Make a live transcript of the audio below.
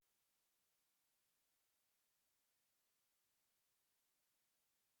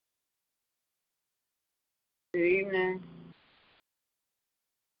Good evening.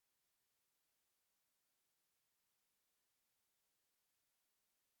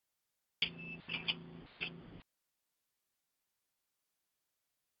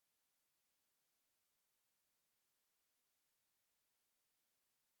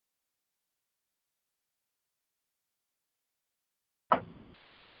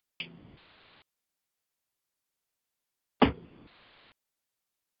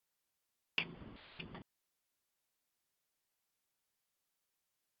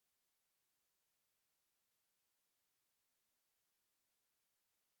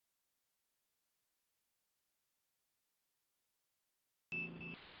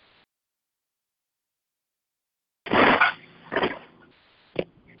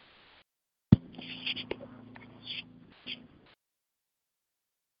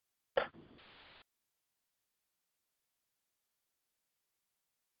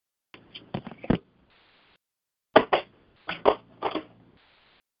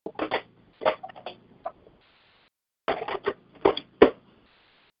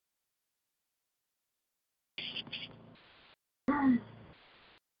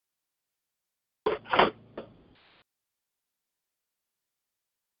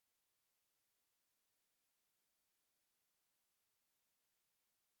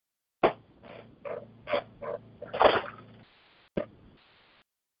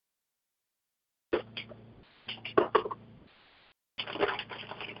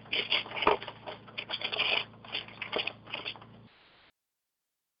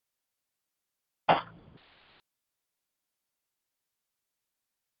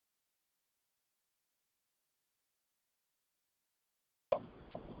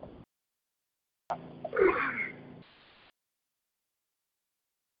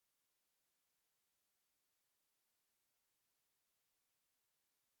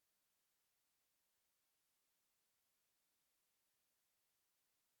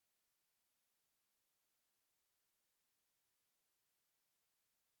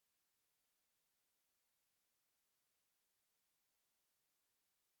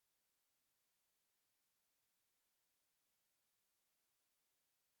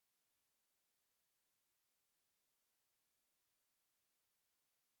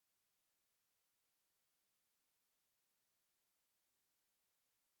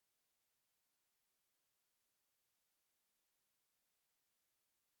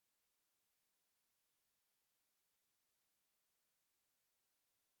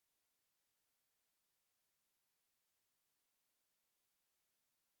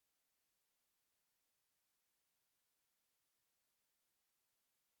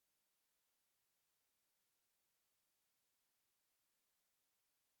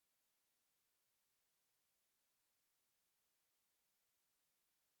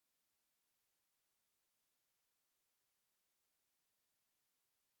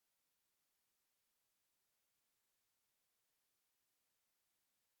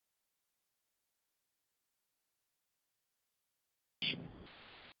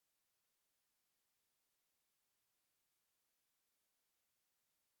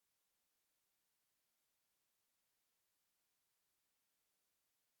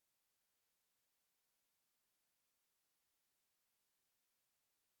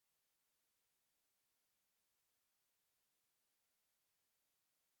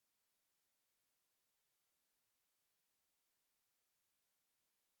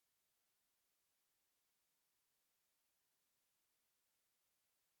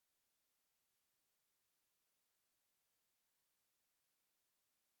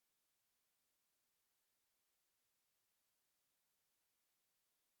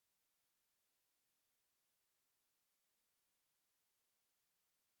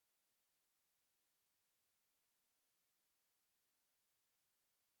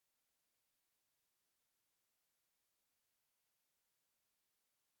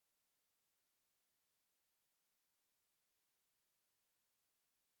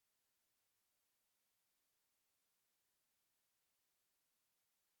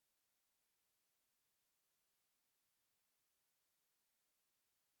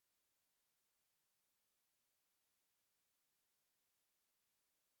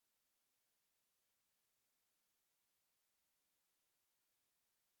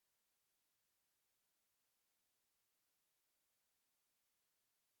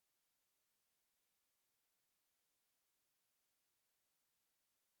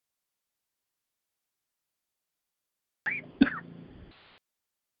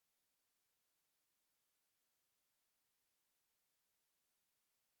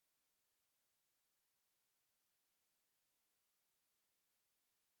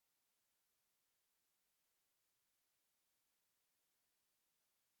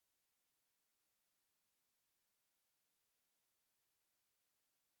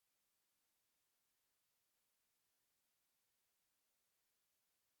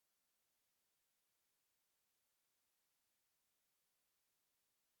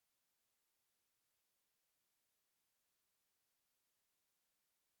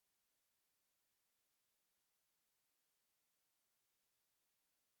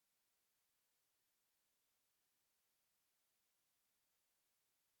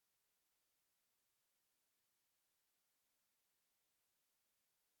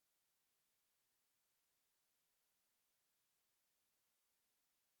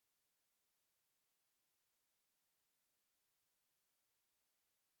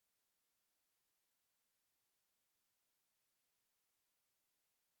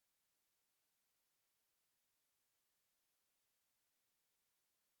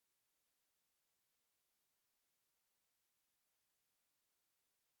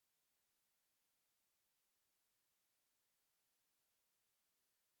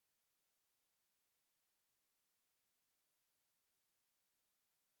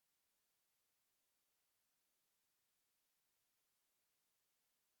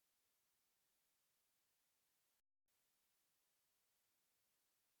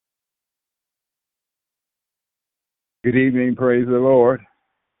 Good evening, praise the Lord.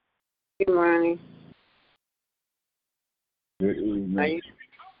 Good morning. Good evening.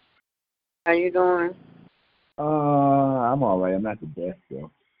 How you doing? I'm all right. I'm not the best though.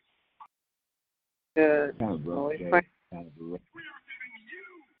 Good. Kind of rough Always day. pray. Kind of rough.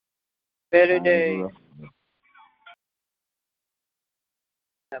 Better Kind of days. rough.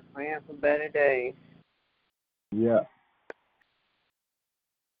 I'm praying for better days. Yeah.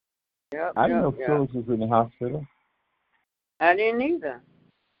 Yep. I didn't know Phyllis was in the hospital. I didn't either.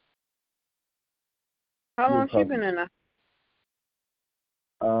 How long Yeah, she been in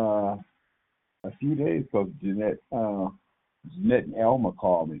a few days ago, Jeanette and Elma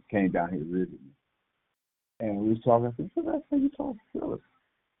called me, came down here to visit me. And we was talking. I said, "So that's how you talk to Phyllis?"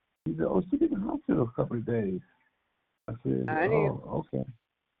 He said, "Oh, she's been in the hospital a couple of days." I said, "Oh, okay."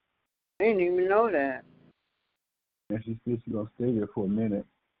 I didn't even know that. And she said she's going to stay there for a minute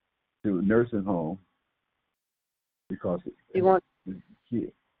to a nursing home because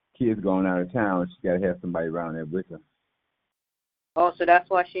kids going out of town. She got to have somebody around there with her. Oh, so that's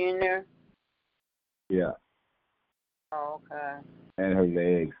why she in there? Yeah. Oh, okay. And her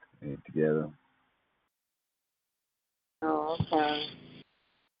legs together. Oh, okay.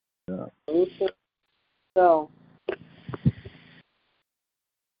 Yeah. So.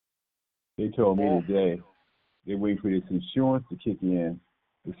 They told me today they wait for this insurance to kick in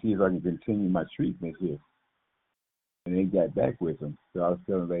to see if I can continue my treatment here. And they got back with them. So I was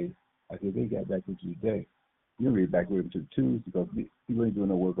telling them, I said, they got back with you today. You'll be back with them to Tuesday because people ain't doing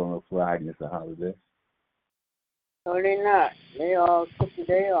no work on a Friday. It's a holiday. No, they're not. They all took the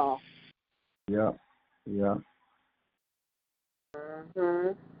day off. Yeah. Yeah.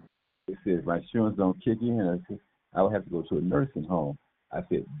 Mm-hmm. They said if my insurance don't kick in, I would have to go to a nursing home. I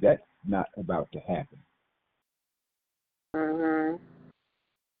said, that's not about to happen. Mm-hmm.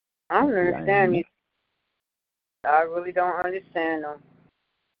 I don't understand you. I really don't understand them.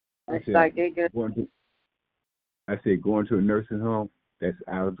 It's like they just... I said, going to a nursing home, that's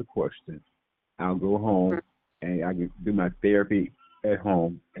out of the question. I'll go home and I can do my therapy at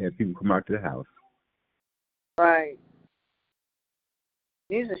home and have people come out to the house. Right.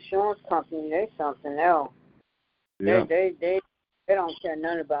 These insurance companies, they something else. Yeah. They don't care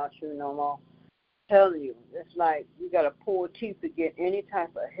nothing about you no more. I'm telling you, it's like you got to pull teeth to get any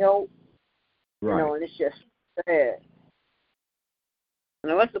type of help. Right. You know, and it's just sad.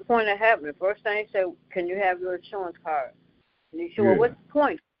 Now, what's the point of having it? First thing they say, can you have your insurance card? And you say, well, what's the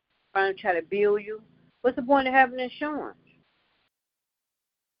point? Trying to bill you? What's the point of having insurance?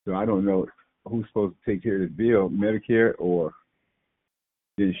 So I don't know who's supposed to take care of the bill, Medicare or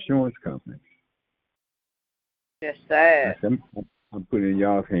the insurance company. Just sad. I'm putting it in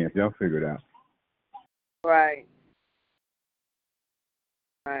y'all's hands. Y'all figure it out. Right.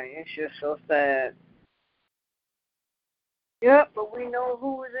 Right. It's just so sad. Yep, but we know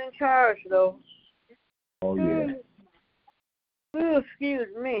who is in charge, though. Oh, yeah. Ooh, excuse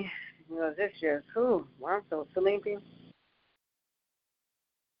me. Because it's just, I'm so sleepy.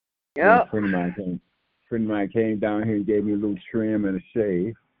 Yep. A friend of mine came down here and gave me a little trim and a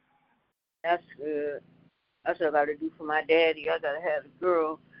shave. That's good. That's what I got to do for my daddy. I got to have the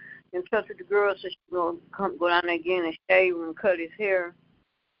girl in touch with the girl so she's going to go down there again and shave and cut his hair.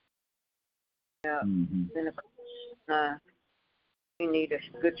 Yeah. Mm-hmm. Then he need a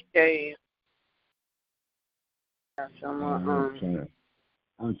good shave. So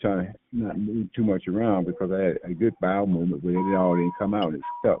I'm trying to not move too much around because I had a good bowel movement, but it all didn't come out. It's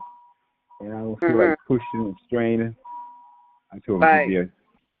stuck. And I don't feel like pushing and straining. I told him to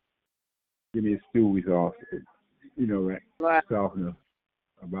give me a stool off, soften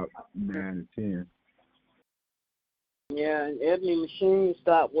about 9 or 10. Yeah, and every machine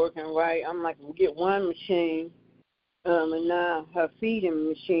stopped working right. I'm like, we'll get one machine, and now her feeding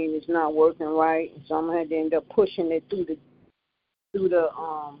machine is not working right, so I'm gonna have to end up pushing it through the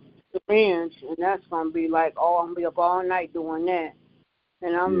syringe, and that's gonna be like, I'm gonna be up all night doing that,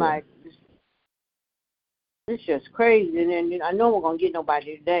 and I'm like, it's just crazy. And then I know we're gonna get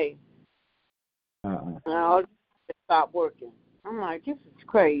nobody today. And I'll just stop working. I'm like, this is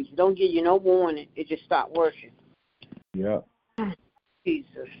crazy. Don't give you no warning. It just stopped working. Yeah.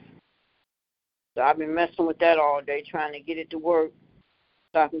 Jesus. So I've been messing with that all day, trying to get it to work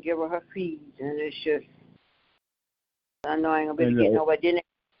so I can give her feeds. And it's just, I know I ain't going to be able to get nobody.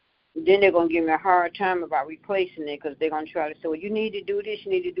 Then they're going to give me a hard time about replacing it because they're going to try to say, well, you need to do this,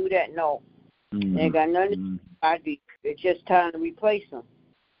 you need to do that. No. They ain't got nothing to do with it. It's just time to replace them.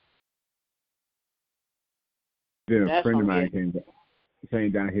 Then a friend of mine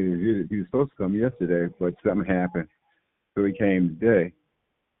came down here to visit. He was supposed to come yesterday, but something happened. So he came today.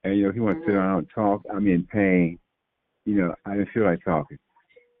 And, he wanted to sit down and talk. I'm in pain. I didn't feel like talking.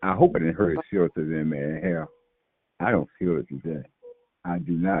 I hope I didn't hurt his feelings today, man. Hell, I don't feel it today. I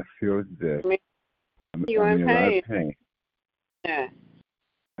do not feel it today. You're I'm in in a lot pain. of pain. Yeah.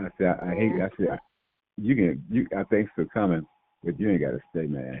 I said, I hate. I said, I thanks for coming, but you ain't got to stay,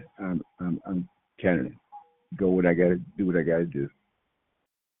 man. I'm carrying. Go what I got to do. What I got to do.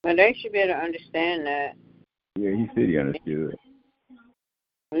 Well, they should be able to understand that. Yeah, he said he understood.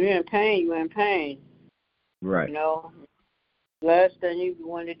 When you're in pain, you're in pain. Right. Last thing you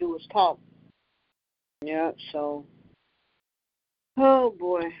want to do is talk. Yeah, so. Oh,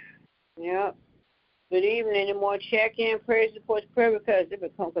 boy. Yeah. Good evening. Any more check-in, praise reports, prayer because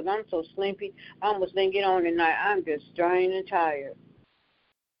I'm so sleepy. I almost didn't get on tonight. I'm just drained and tired.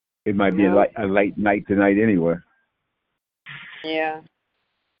 It might be a late night tonight anyway. Yeah.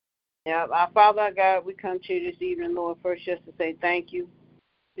 Yeah. Our Father, our God, we come to you this evening, Lord, first just to say thank you.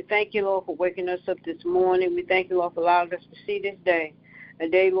 We thank you, Lord, for waking us up this morning. We thank you, Lord, for allowing us to see this day. A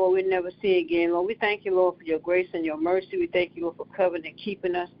day, Lord, we'll never see again. Lord, we thank you, Lord, for your grace and your mercy. We thank you, Lord, for covering and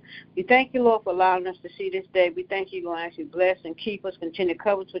keeping us. We thank you, Lord, for allowing us to see this day. We thank you, Lord, as you bless and keep us, continue to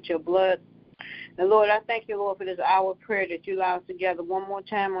cover us with your blood. And, Lord, I thank you, Lord, for this hour of prayer that you allow us together one more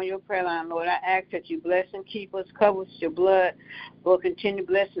time on your prayer line, Lord. I ask that you bless and keep us, cover us with your blood. Lord, continue to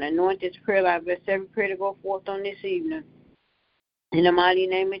bless and anoint this prayer line. Bless every prayer to go forth on this evening. In the mighty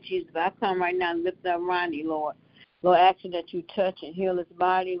name of Jesus, I come right now and lift up Ronnie, Lord. Lord, asking that you touch and heal his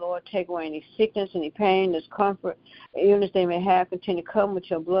body. Lord, take away any sickness, any pain, discomfort, illness they may have. Continue to come with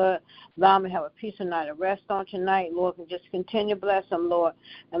your blood. Allow him to have a peaceful night of rest on tonight, Lord, and just continue to bless him, Lord.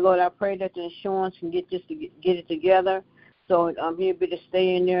 And, Lord, I pray that the insurance can get it together so he'll be to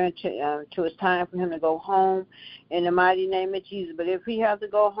stay in there until it's time for him to go home in the mighty name of Jesus. But if he has to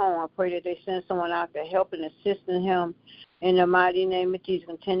go home, I pray that they send someone out to help and assist him in the mighty name of Jesus.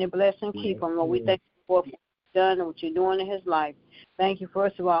 Continue to bless and keep him, Lord. We thank you for done and what you're doing in his life. Thank you,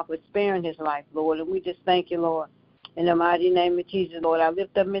 first of all, for sparing his life, Lord. And we just thank you, Lord. In the mighty name of Jesus, Lord, I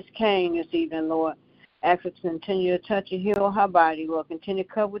lift up Miss Kane this evening, Lord. Ask her to continue to touch and heal her body, Lord. Continue to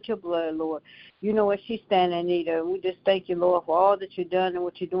cover with your blood, Lord. You know what she's standing in need of. We just thank you, Lord, for all that you've done and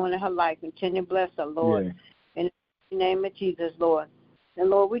what you're doing in her life. Continue to bless her, Lord. Yeah. In the name of Jesus, Lord. And,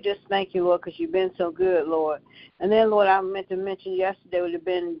 Lord, we just thank you, Lord, because you've been so good, Lord. And then, Lord, I meant to mention yesterday would have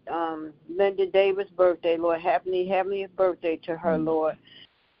been Linda Davis' birthday, Lord. Happy birthday to her, Lord.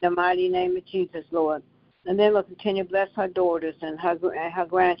 In the mighty name of Jesus, Lord. And then, Lord, continue to bless her daughters and her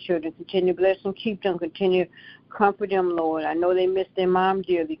grandchildren. Continue to bless and keep them. Continue to comfort them, Lord. I know they miss their mom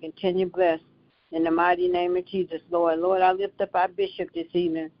dearly. Continue to bless. In the mighty name of Jesus, Lord. Lord, I lift up our bishop this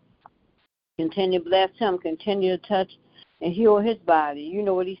evening. Continue to bless him. Continue to touch and heal his body. You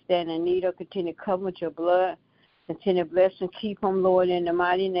know what he's standing in need of. Continue to cover with your blood. Continue to bless and keep him, Lord, in the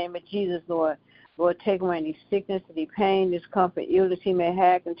mighty name of Jesus, Lord. Lord, take away any sickness, any pain, discomfort, illness he may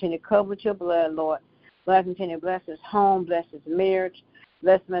have. Continue to cover with your blood, Lord. Lord, continue to bless his home, bless his marriage.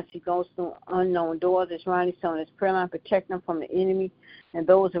 Bless him as he goes through unknown doors. As Ronnie's on his prayer line, protect him from the enemy and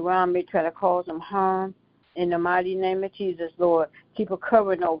those around may try to cause him harm. In the mighty name of Jesus, Lord. Keep a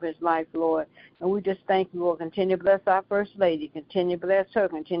covering over his life, Lord. And we just thank you, Lord. Continue to bless our First Lady. Continue to bless her.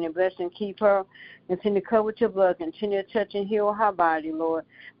 Continue to bless and keep her. Continue to cover with your blood. Continue to touch and heal her body, Lord.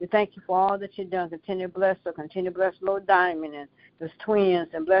 We thank you for all that you've done. Continue to bless her. Continue to bless Lord Diamond and his twins.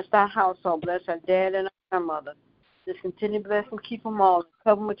 And bless our household. Bless our dad and our mother. Just continue to bless and keep them all.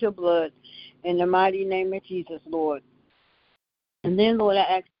 Cover them with your blood. In the mighty name of Jesus, Lord. And then, Lord, I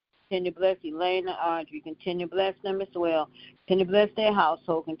ask continue to bless Elaine and Audrey. Continue to bless them as well. Continue to bless their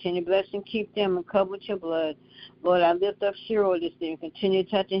household. Continue to bless and keep them and cover with your blood. Lord, I lift up Cheryl this day. Continue to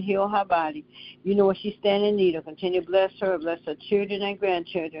touch and heal her body. You know what she's standing in need of. Continue to bless her children and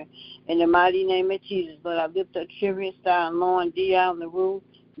grandchildren. In the mighty name of Jesus, Lord, I lift up Trivia, Star, and Lauren, Dia on the roof.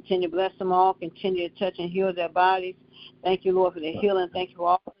 Continue to bless them all. Continue to touch and heal their bodies. Thank you, Lord, for the healing. Thank you for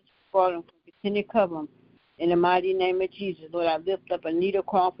all that you brought them. Continue to cover them. In the mighty name of Jesus, Lord, I lift up Anita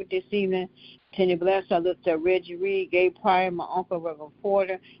Crawford this evening. Continue to bless her. I lift up Reggie Reed, Gabe Pryor, my uncle, Reverend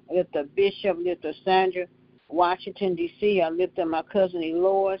Porter. I lift up Bishop. I lift up Sandra, Washington, D.C. I lift up my cousin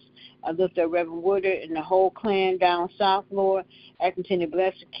Eloise. I lift up Reverend Woodard and the whole clan down south, Lord. I continue to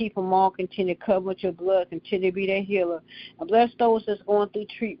bless and keep them all. Continue to cover with your blood. Continue to be their healer. And bless those that's going through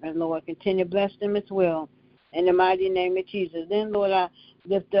treatment, Lord. Continue to bless them as well. In the mighty name of Jesus. Then, Lord, I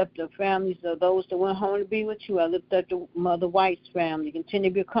lift up the families of those that went home to be with you. I lift up the Mother White's family. Continue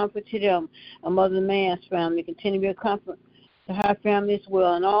to be a comfort to them. A Mother Man's family. Continue to be a comfort to her family as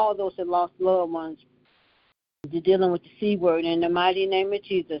well. And all those that lost loved ones You're dealing with the C word in the mighty name of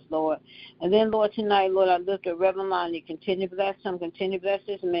Jesus, Lord. And then, Lord, tonight, Lord, I lift up Reverend Lonnie. Continue to bless him. Continue to bless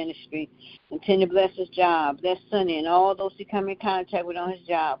his ministry. Continue to bless his job. Bless Sonny and all those he come in contact with on his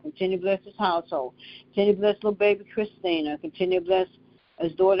job. Continue to bless his household. Continue to bless little baby Christina. Continue to bless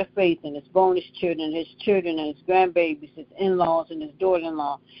his daughter Faith and his bonus children, his children and his grandbabies, his in-laws and his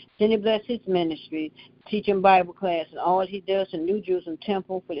daughter-in-law. Continue to bless his ministry, teaching Bible class and all he does in New Jerusalem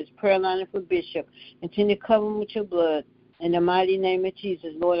Temple for his prayer line and for Bishop. Continue to cover him with your blood. In the mighty name of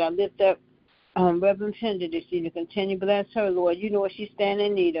Jesus, Lord, I lift up Reverend Tender this evening. Continue to bless her, Lord. You know what she's standing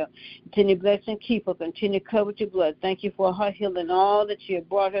in need of. Continue to bless and keep her. Continue to cover with your blood. Thank you for her healing, all that you have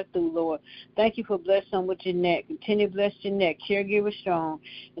brought her through, Lord. Thank you for blessing with Jeanette. Continue to bless Jeanette. Caregiver strong.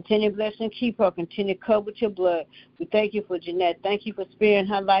 Continue to bless and keep her. Continue to cover with your blood. We thank you for Jeanette. Thank you for sparing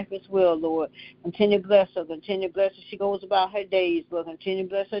her life as well, Lord. Continue to bless her. Continue to bless her. She goes about her days, Lord. Continue to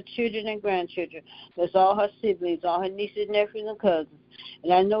bless her children and grandchildren. Bless all her siblings, all her nieces, nephews, and cousins.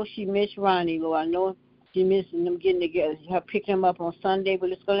 And I know she missed Ronnie, Lord. I know she missed them getting together. Her picking them up on Sunday, but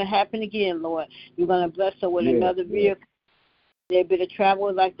it's going to happen again, Lord. You're going to bless her with another vehicle. They've been to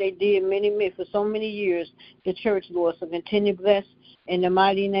travel like they did for so many years, the church, Lord. So continue to bless in the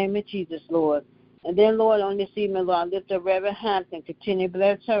mighty name of Jesus, Lord. And then, Lord, on this evening, Lord, I lift up Reverend Hampton. Continue to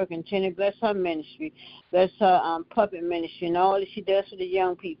bless her. Continue to bless her ministry. Bless her puppet ministry and all that she does for the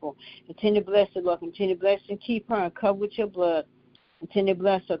young people. Continue to bless her, Lord. Continue to bless and keep her and cover with your blood. Continue to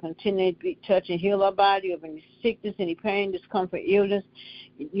bless her. Continue to touch and heal her body of any sickness, any pain, discomfort, illness.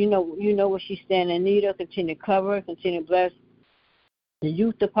 You know what she's standing in need of. Continue to cover her. Continue to bless the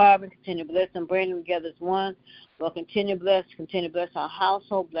youth department. Continue to bless them, bring them together as one. Lord, continue to bless our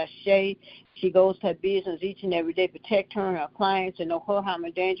household. Bless Shay. She goes to her business each and every day. Protect her and her clients and no harm or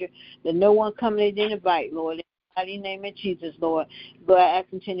danger. That no one come they didn't invite, Lord. In the mighty name of Jesus, Lord. Lord, I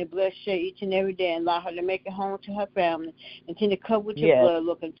continue to bless Shay each and every day and allow her to make it home to her family. Continue to cover with your blood.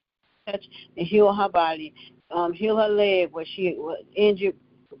 Look and touch and heal her body. Heal her leg where she was injured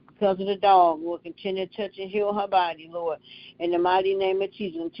because of the dog. Lord, continue to touch and heal her body, Lord. In the mighty name of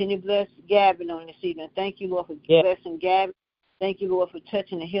Jesus, continue to bless Gavin on this evening. Thank you, Lord, for blessing Gavin. Thank you, Lord, for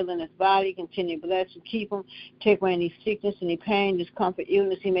touching and healing his body. Continue to bless and keep him. Take away any sickness, any pain, discomfort,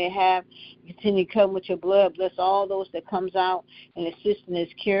 illness he may have. Continue to cover with your blood. Bless all those that comes out and assist in his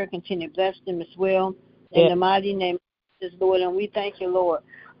care. Continue to bless them as well. In the mighty name of Jesus, Lord, and we thank you, Lord,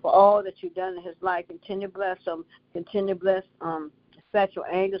 for all that you've done in his life. Continue to bless him. Continue to bless special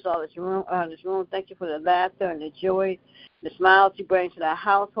angels all this room. Thank you for the laughter and the joy, the smiles he brings to the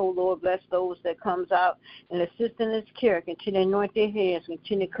household. Lord, bless those that comes out and assist in his care. Continue to anoint their hands.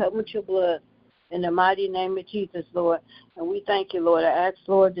 Continue to cover with your blood in the mighty name of Jesus, Lord. And we thank you, Lord. I ask,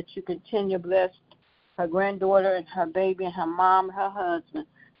 Lord, that you continue to bless her granddaughter and her baby and her mom and her husband.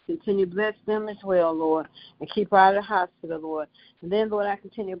 Continue to bless them as well, Lord, and keep her out of the hospital, Lord. And then, Lord, I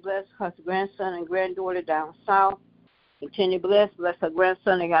continue to bless her grandson and granddaughter down south. Continue to bless her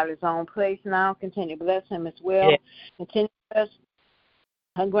grandson. He got his own place now. Continue to bless him as well. Continue to bless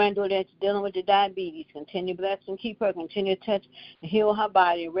her granddaughter that's dealing with the diabetes. Continue to bless and keep her. Continue to touch and heal her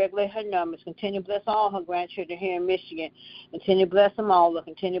body and regulate her numbers. Continue to bless all her grandchildren here in Michigan. Continue to bless them all.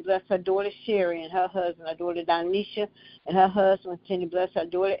 Continue to bless her daughter Sherry and her husband, her daughter Donisha and her husband. Continue to bless her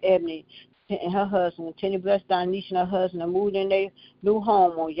daughter Ebony and her husband. Continue to bless Donisha and her husband. They moved in their new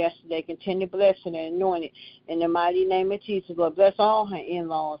home on yesterday. Continue to bless her and anoint it. In the mighty name of Jesus, Lord, bless all her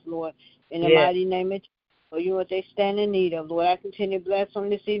in-laws, Lord. In the mighty name of Jesus, Lord, you know what they stand in need of, Lord. I continue to bless them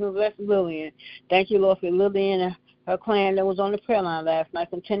this evening. Bless Lillian. Thank you, Lord, for Lillian and her clan that was on the prayer line last night.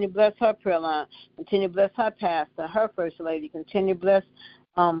 Continue to bless her prayer line. Continue to bless her pastor, her first lady. Continue to bless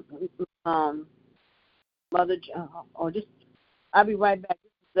Mother. I'll be right back.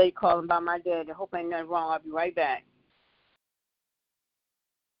 They calling by my dad. I hope ain't nothing wrong. I'll be right back.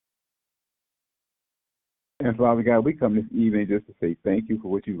 And Father God, we come this evening just to say thank you for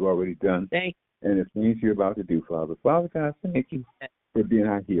what you've already done and the things you're about to do, Father. Father God, thank you for being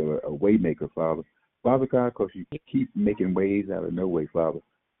our healer, a way maker, Father. Father God, because you keep making ways out of no way, Father.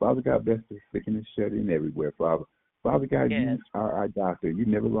 Father God, bless the sick and the shut in everywhere, Father. Father God, you are our doctor. You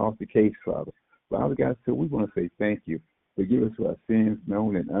never lost a case, Father. Father God, so we want to say thank you. Forgive us for our sins,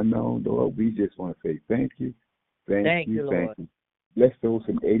 known and unknown, Lord. We just want to say thank you. Thank you. Bless those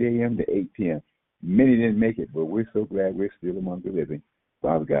from 8 a.m. to 8 p.m. Many didn't make it, but we're so glad we're still among the living.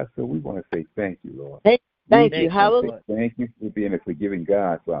 Father God, so we want to say thank you, Lord. Thank you. Hallelujah. Thank you for being a forgiving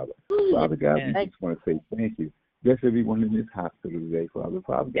God, Father. Father God, we just want to say thank you. Bless everyone in this hospital today, Father.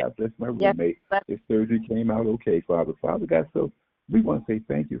 Father God, bless my roommate. His surgery came out okay, Father. Father God, so we want to say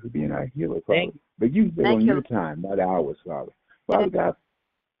thank you for being our healer, Father. But you live on your time, not ours, Father. Father God,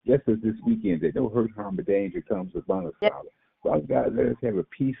 Bless us this weekend that no hurt, harm, or danger comes upon us, Father. Father God, let us have a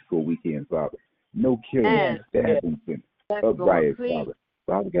peaceful weekend, Father. No killing, stabbings, and uprisings, Father.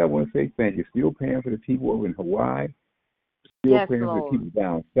 Father God, I want to say thank you. Still praying for the people over in Hawaii. Still praying for the people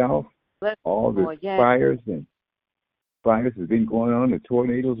down south. All the fires have been going on. The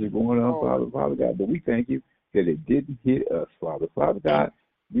tornadoes are going on, Father God. But we thank you that it didn't hit us, Father. Father God,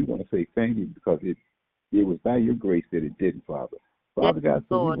 we want to say thank you because it was by your grace that it didn't, Father. Father God,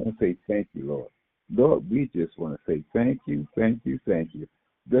 so we want to say thank you, Lord. Lord, we just want to say thank you, thank you, thank you.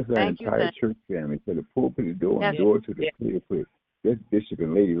 Bless our entire church family, to the pulpit, the door, and door to the clear place. Bless Bishop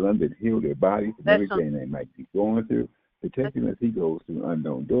and Lady London, heal their bodies and everything they might be going through. Protect him as he goes through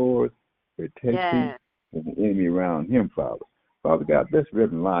unknown doors. Protect him from the enemy around him, Father. Father God, bless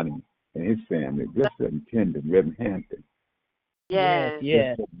Reverend Lonnie and his family. Bless Reverend Tendon, Reverend Hampton. Bless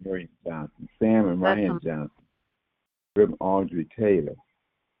Marion Johnson, Sam and Ryan Johnson. Reverend Audrey Taylor.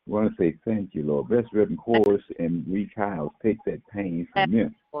 I want to say thank you, Lord. Bless Reverend Horace and Reed Kyles. Take that pain from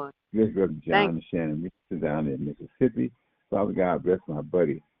them. Bless Reverend John and Shannon Richardson down in Mississippi. Father God, bless my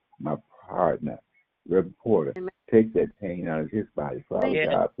buddy, my partner, Reverend Porter. Take that pain out of his body, Father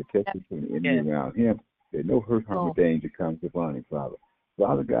God. Protect him from the enemy around him. That no hurt, harm, or danger comes upon him, Father.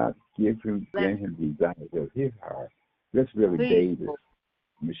 Father God, grant him the desires of his heart. Bless Reverend Davis,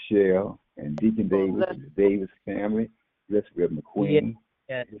 Michelle, and Deacon Davis and the Davis family. Bless Reverend McQueen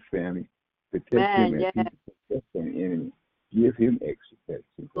and his family. Protect him as he protects from the enemy. Give him extra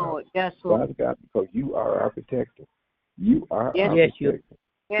protection, Father. Father God, because you are our protector. You are our protector.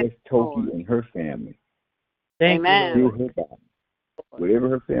 Bless Toki and her family. Amen. Heal her body. Whatever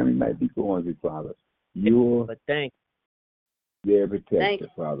her family might be going through, Father, you're their protector,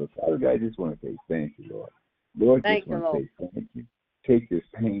 Father. Father God, I just want to say thank you, Lord. Lord, I just want to say thank you. Take this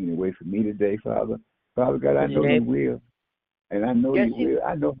pain away from me today, Father. Father God, I know you will. And I know you will.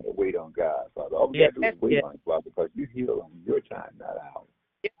 I know how to wait on God, Father. All we got to do is wait on you, Father, because you heal on your time, not ours.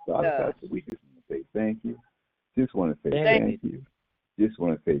 Father God, so we just want to say thank you. Just want to say thank you. Just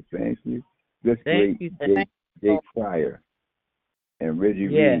want to say thank you. This great Jay Pryor and Reggie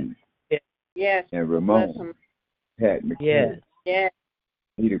Reed and Ramon, Pat McKay,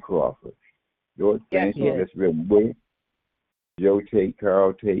 Peter Crawford. Lord, thank you. That's Reverend William, Joe Tate,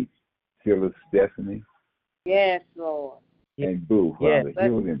 Carl Tate, Phyllis Stephanie. Yes, Lord. And Boo, Father.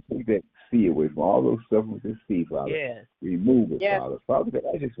 Heal them. Take that sea away from all those stuff with this sea, Father. Remove it, Father. Father God,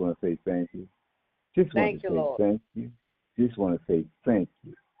 I just want to say thank you. Just want to say thank you. Just want to say thank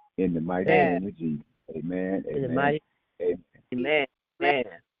you. In the mighty name of Jesus. Amen. Amen.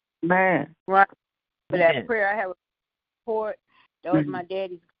 Amen. Right. For that prayer, I have a report. That was my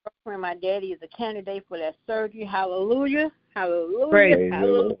daddy's girlfriend. My daddy is a candidate for that surgery. Hallelujah. Hallelujah.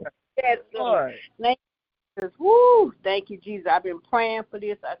 Hallelujah. Yes, Lord. Woo! Thank you, Jesus. I've been praying for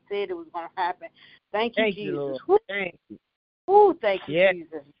this. I said it was going to happen. Thank you, Jesus. Thank you. Woo! Thank you,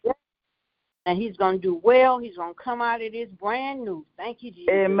 Jesus. Yes. And he's going to do well. He's going to come out of this brand new. Thank you, Jesus.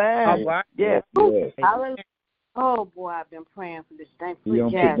 Amen. All right. Yes. Hallelujah. Oh, boy, I've been praying for this. Thank you,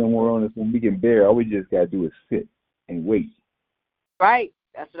 Jesus. We don't put no more on us than we can bear. All we just got to do is sit and wait. Right.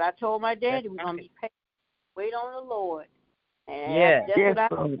 That's what I told my daddy. We're going to be patient. Wait on the Lord. And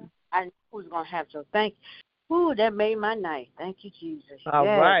that's what I knew was going to happen. So thank you. Ooh, that made my night. Thank you, Jesus. All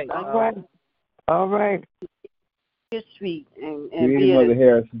right. All right. Your feet and Good evening, Mother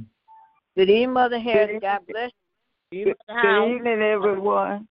Harrison. Good evening, Mother Harrison. God bless you. Good evening,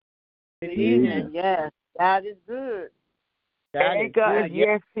 everyone. Good evening. Yes. God is good. Ain't God?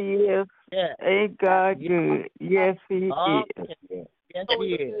 Yes, He is. Ain't God good? Yes, He is. Yes,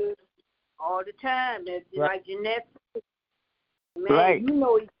 He is. All the time. That's like Jeanette. Man, right. You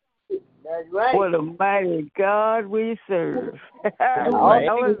know He is. That's right. What a mighty God we serve. Right.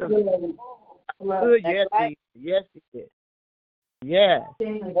 Good, yes, right. Yes, He is. Yes.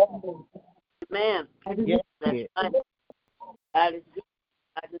 Man. Yes, That's right. God is good.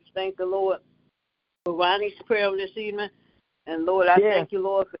 I just thank the Lord for Ronnie's prayer this evening. And Lord, I thank you,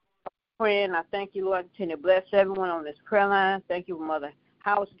 Lord, for praying. I thank you, Lord. I continue to bless everyone on this prayer line. Thank you for Mother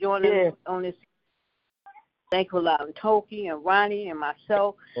House joining us on this. Thank you for allowing Toki and Ronnie and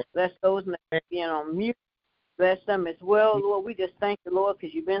myself. Bless those being on mute. Bless them as well, Lord. We just thank you, Lord,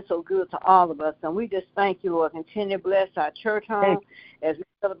 because you've been so good to all of us. And we just thank you, Lord. Continue to bless our church home as we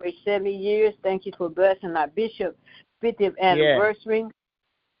celebrate 70 years. Thank you for blessing our bishop's 50th anniversary.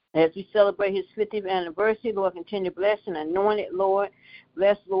 As we celebrate his 50th anniversary, Lord, continue to bless and anoint it, Lord.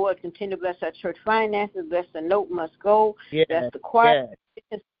 Bless, Lord. Continue to bless our church finances. Bless the note must go. Bless the choir,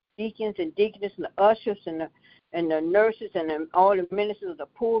 deacons and deaconess and the ushers and the and the nurses and all the ministers of the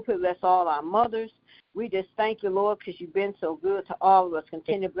pulpit. Bless all our mothers. We just thank you, Lord, because you've been so good to all of us.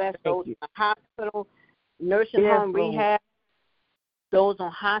 Continue to bless those in the hospital, nursing home, rehab, those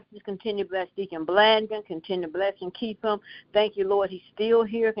on hospice. Continue to bless Deacon Blandon. Continue to bless and keep him. Thank you, Lord. He's still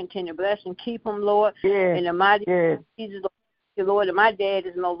here. Continue to bless and keep him, Lord. In the mighty name of Jesus, Lord. And my dad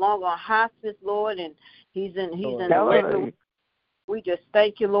is no longer on hospice, Lord, and he's in the regular. We just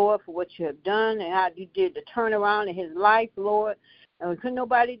thank you, Lord, for what you have done and how you did the turnaround in his life, Lord. And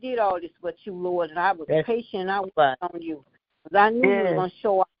nobody did all this but you, Lord. And I was patient. I was on you. Because I knew you was going to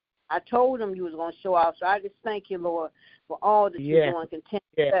show up. I told him you was going to show up. So I just thank you, Lord, for all that you're doing. Continue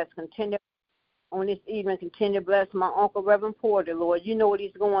to bless. Continue on this evening. Continue to bless my Uncle Reverend Porter, Lord. You know what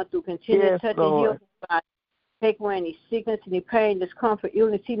he's going through. Continue to touch and heal his body. Take away any sickness, any pain, discomfort,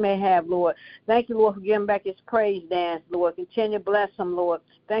 illness he may have, Lord. Thank you, Lord, for giving back his praise dance, Lord. Continue to bless him, Lord.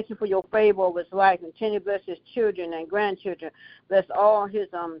 Thank you for your favor over his life. Continue to bless his children and grandchildren. Bless all his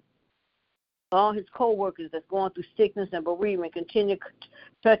co-workers that's going through sickness and bereavement. Continue to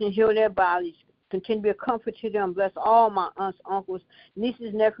touch and heal their bodies. Continue to be a comfort to them. Bless all my aunts, uncles,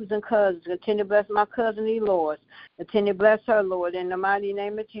 nieces, nephews, and cousins. Continue to bless my cousin, Elores. Continue to bless her, Lord, in the mighty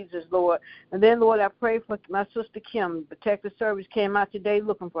name of Jesus, Lord. And then, Lord, I pray for my sister Kim. Protective Service came out today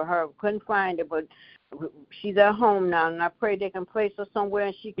looking for her. Couldn't find her, but she's at home now. And I pray they can place her somewhere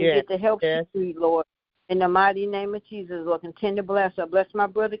and she can get the help she needs, Lord. In the mighty name of Jesus, Lord, continue to bless her. Bless my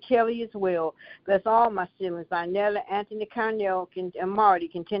brother Kelly as well. Bless all my siblings, Inella, Anthony, Carnell, and Marty.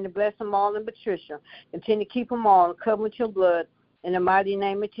 Continue to bless them all, and Patricia. Continue to keep them all, cover with your blood. In the mighty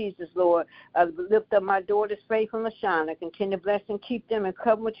name of Jesus, Lord, I lift up my daughter's Faith and LaShawna. Continue to bless and keep them and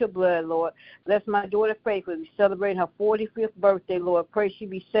cover with your blood, Lord. Bless my daughter Faith as we celebrate her 45th birthday, Lord. Pray she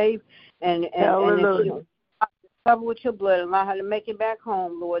be safe and cover with your blood. Allow her to make it back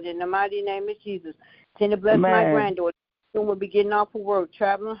home, Lord, in the mighty name of Jesus. Continue to bless my granddaughter. Soon will be getting off of work,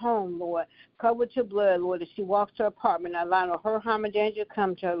 traveling home, Lord. Cover with your blood, Lord, as she walks to her apartment. Allow her harm and danger to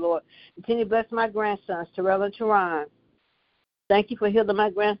come to her, Lord. Continue to bless my grandsons, Terrell and Teron. Thank you for healing my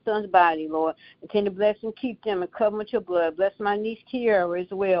grandson's body, Lord. Continue to bless and keep them and cover with your blood. Bless my niece Kiara as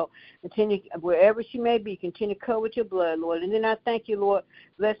well. Continue, wherever she may be, continue to cover with your blood, Lord. And then I thank you, Lord.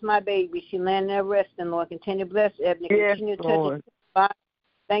 Bless my baby. She landing there resting, Lord. Continue to bless Ebony. Continue to touch her body.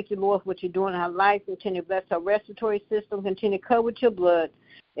 Thank you, Lord, for what you're doing in her life. Continue to bless her respiratory system. Continue to cover with your blood.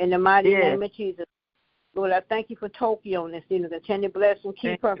 In the mighty name of Jesus. Lord, I thank you for Tokyo on this evening. Continue to bless and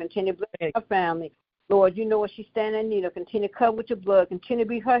keep her. Continue to bless her family. Lord, you know what she's standing in need of. Continue to cover with your blood. Continue to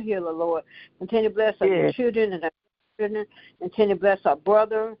be her healer, Lord. Continue to bless her children and her children. Continue to bless her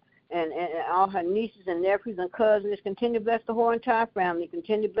brother and all her nieces and nephews and cousins. Continue to bless the whole entire family.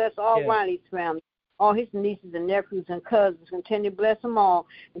 Continue to bless all Riley's family, all his nieces and nephews and cousins. Continue to bless them all.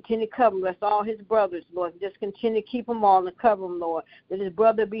 Continue to cover and bless all his brothers, Lord. Just continue to keep them all and cover them, Lord. Let his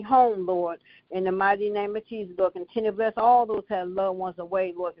brother be home, Lord. In the mighty name of Jesus, Lord. Continue to bless all those who have loved ones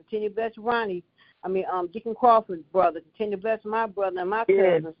away, Lord. Continue to bless Deacon Crawford's brother. Continue to bless my brother and my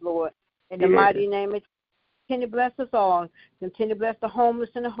cousins, Lord. In the mighty name of Jesus. Continue to bless us all. Continue to bless the homeless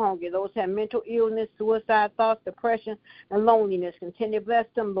and the hungry, those who have mental illness, suicide thoughts, depression, and loneliness. Continue to bless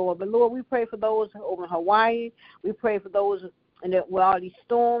them, Lord. But, Lord, we pray for those over in Hawaii. We pray for those where all these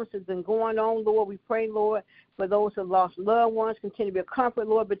storms have been going on, Lord. We pray, Lord, for those who have lost loved ones. Continue to be a comfort,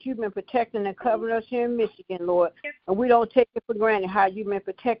 Lord. But you've been protecting and covering us here in Michigan, Lord. And we don't take it for granted how you've been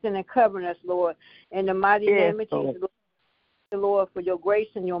protecting and covering us, Lord. In the mighty name of Jesus, Lord. Lord, for your grace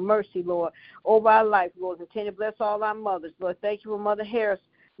and your mercy, Lord, over our life, Lord. Continue to bless all our mothers, Lord. Thank you for Mother Harris,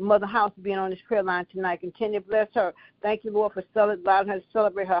 Mother House being on this prayer line tonight. Continue to bless her. Thank you, Lord, for allowing her to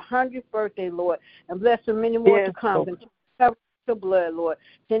celebrate her 100th birthday, Lord, and bless her many more to come. Continue to cover her blood, Lord.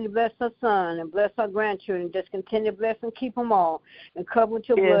 Continue to bless her son and bless her grandchildren. Just continue to bless and keep them all and cover with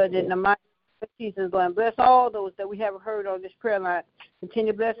your blood in the mighty name of Jesus, Lord. And bless all those that we haven't heard on this prayer line.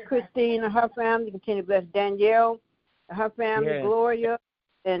 Continue to bless Christine and her family. Continue to bless Danielle, her family, Gloria,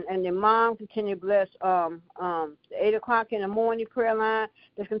 and their mom. Continue to bless the 8 o'clock in the morning prayer line.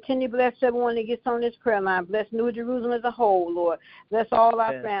 Just continue to bless everyone that gets on this prayer line. Bless New Jerusalem as a whole, Lord. Bless all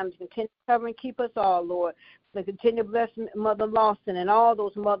our families. Continue to cover and keep us all, Lord. So continue to bless Mother Lawson and all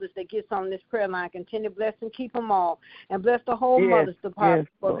those mothers that gets on this prayer line. Continue to bless and keep them all. And bless the whole mothers department,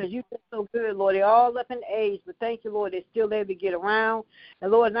 Lord, because you've been so good, Lord. They're all up in age, but thank you, Lord, they're still able to get around.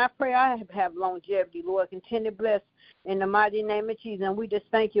 And, Lord, and I pray I have longevity, Lord. Continue to bless in the mighty name of Jesus. And we just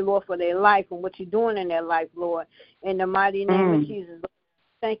thank you, Lord, for their life and what you're doing in their life, Lord. In the mighty name of Jesus, Lord.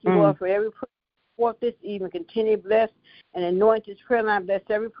 Thank you, Lord, for every prayer forth this evening. Continue to bless and anoint this prayer line. Bless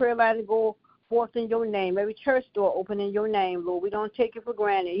every prayer line to go forth in your name. Every church door open in your name, Lord. We don't take it for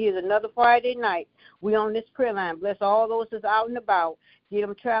granted. Here's another Friday night. We on this prayer line. Bless all those that's out and about. Give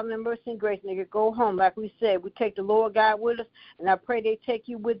them traveling mercy and grace, and they can go home. Like we said, we take the Lord God with us, and I pray they take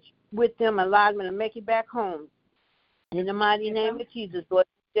you with them and allow them to make it back home. In the mighty name of Jesus, Lord,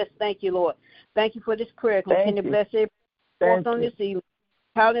 just thank you, Lord. Thank you for this prayer. Continue to bless everyone on this evening.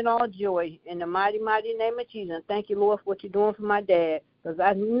 Count it all joy in the mighty, mighty name of Jesus. And thank you, Lord, for what you're doing for my dad. Because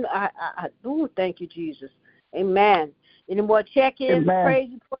I do thank you, Jesus. Amen. Any more check-ins, praise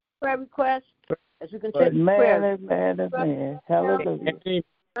reports, prayer requests? As we continue prayer. Amen. Hallelujah.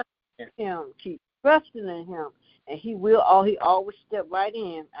 Keep trusting in him. And he always step right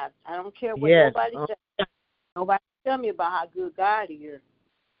in. I don't care what nobody says. Nobody tell me about how good God is.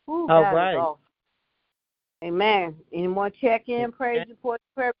 Ooh, all God right. is awesome. Amen. Any more check-in, praise reports,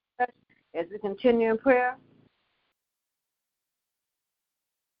 prayer requests as we continue in prayer?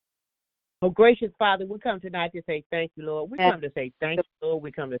 Oh, gracious Father, we come tonight to say thank you, Lord. We come to say thank you, Lord.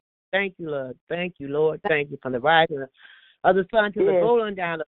 We come to say thank you, Lord. Thank you, Lord. Thank you from the rising of the sun to the going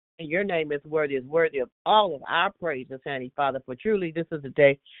down. And your name is worthy of all of our praises, Handy Father. For truly, this is the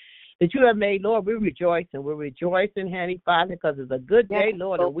day that you have made, Lord. We're rejoicing. We're rejoicing, Handy Father, because it's a good day,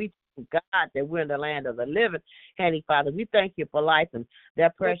 Lord. And we thank God that we're in the land of the living, Handy Father. We thank you for life and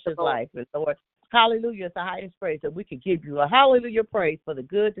that precious life. And Lord, hallelujah is the highest praise that we could give you. A hallelujah praise for the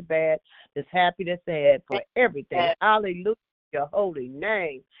good, the bad, the happy, the sad, for everything. Hallelujah, your holy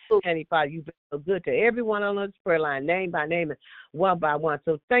name. Handy Father, you've been so good to everyone on this prayer line, name by name and one by one.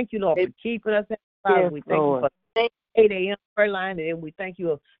 So thank you, Lord, for keeping us. Father, we thank you for 8 a.m. prayer line, and we thank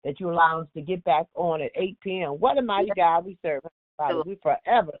you that you allow us to get back on at 8 p.m. What a mighty God we serve. Father, we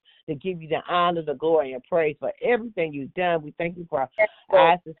forever to give you the honor, the glory, and praise for everything you've done. We thank you for our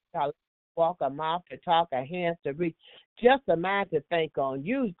eyes to walk, our mouth to talk, our hands to reach, just a mind to think on.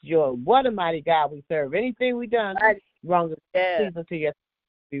 Use your, what a mighty God we serve. Anything we've done wrong, please unto your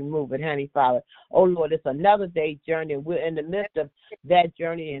remove it, honey, Father. Oh, Lord, it's another day's journey, and we're in the midst of that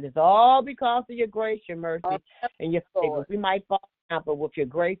journey, and it's all because of your grace, your mercy, and your favor. We might fall down, but with your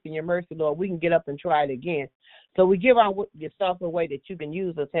grace and your mercy, Lord, we can get up and try it again. So we give yourself away that you can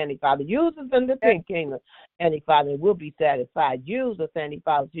use us, honey, Father. Use us in the pink kingdom, honey, Father, and we'll be satisfied. Use us, honey,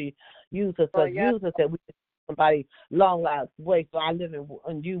 Father. Use us that we can somebody long lives way, so I live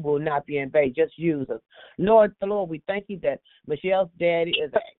and you will not be in vain. Just use us. Lord, we thank you that Michelle's daddy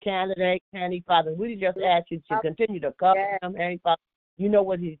is a candidate, honey, Father. We just ask you to continue to cover him, honey, Father. You know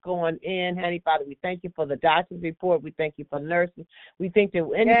what he's going in, honey, Father. We thank you for the doctor's report. We thank you for nurses. We think that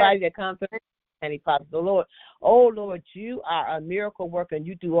anybody that comes to honey, Father, the Lord, oh, Lord, you are a miracle worker, and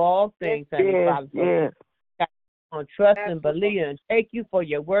you do all things, honey, Father. On trust and believe and take you for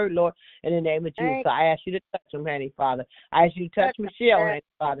your word, Lord, in the name of Jesus. So I ask you to touch him, honey, Father. I ask you to touch Michelle, honey,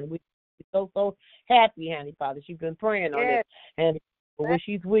 Father. We're so happy, honey, Father. She's been praying on this. And when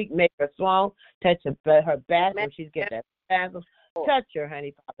she's weak, make her strong. Touch her back when she's getting that spasm. Touch her,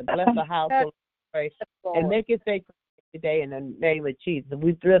 honey, Father. Bless her household, and make it safe today in the name of Jesus.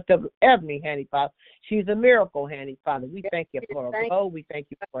 We lift up Ebony, honey, Father. She's a miracle, honey, Father. We thank you for her glow. We thank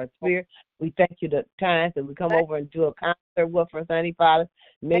you for her spirit. We thank you the times that we come over and do a concert with her, honey, Father.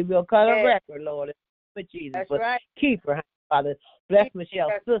 Maybe we'll cut a record, Lord, with Jesus. But keep her, honey, Father. Bless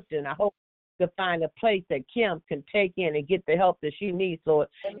Michelle's sister, and I hope to find a place that Kim can take in and get the help that she needs, Lord,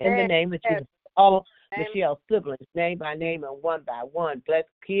 in the name of Jesus. All Michelle's siblings, name by name and one by one. Bless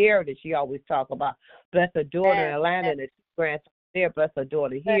Kiera that she always talk about. Bless her daughter in Atlanta and the grandson there. Bless her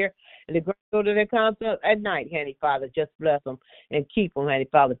daughter here. And the granddaughter that comes up at night, honey, Father. Just bless them and keep them, honey,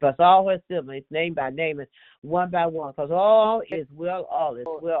 Father. Bless all her siblings, name by name and one by one. Because all is well, all is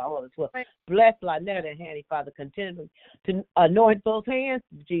well, all is well. Bless Lynette and honey, Father. Continue to anoint those hands,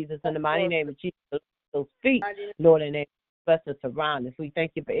 Jesus, in the mighty name of Jesus. Those feet, Lord, in the name. Bless us around us. We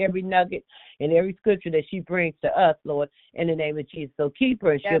thank you for every nugget and every scripture that she brings to us, Lord, in the name of Jesus. So keep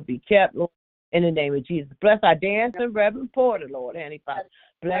her and she'll be kept, Lord, in the name of Jesus. Bless our dancing Reverend Porter, Lord, honey, Father.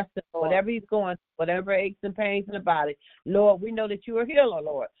 Bless him, whatever he's going, whatever aches and pains in the body. Lord, we know that you are healer,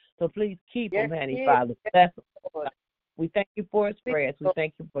 Lord. So please keep him, honey, Father. Bless him, Lord. We thank you for his prayers. We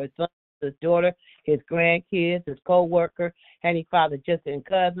thank you for his son, his daughter, his grandkids, his co-worker, honey, Father, just in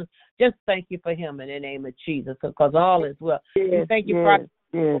cousins. Just thank you for him in the name of Jesus, because all is well. We thank you for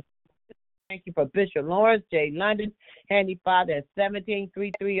thank you for Bishop Lawrence J. London, honey, Father, at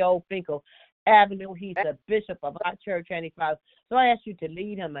 17330 Finkel Avenue. He's the bishop of our church, honey, Father. So I ask you to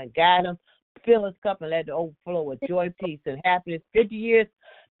lead him and guide him, fill his cup and let it overflow with joy, peace, and happiness. 50 years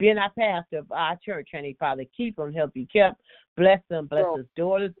being our pastor of our church, honey, Father. Keep him, he'll be kept. Bless him, bless his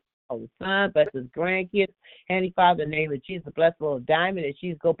daughters, all his sons, bless his grandkids. Heavenly Father, in the name of Jesus, bless little Diamond as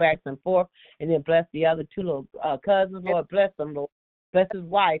she's go back and forth, and then bless the other two little cousins, Lord. Bless them, Lord. Bless his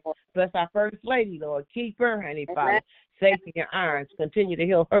wife. Bless our First Lady, Lord. Keep her, Heavenly Father, safe in your arms. Continue to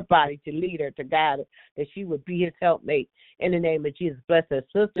heal her body, to lead her, to guide her, that she would be his helpmate. In the name of Jesus, bless her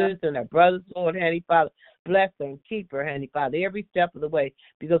sisters and her brothers, Lord, Heavenly Father. Bless her and keep her, Heavenly Father, every step of the way,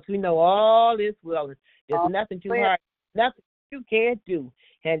 because we know all is well. There's nothing too hard, nothing you can't do,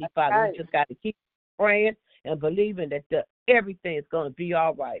 Heavenly Father. We just got to keep praying and believing that everything is going to be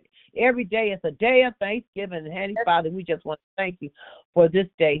all right. Every day is a day of Thanksgiving, and Heavenly Father, we just want to thank you for this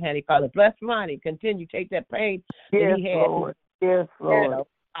day, Heavenly Father. Bless Ronnie. Continue to take that pain that he had. Lord. Yes, Lord.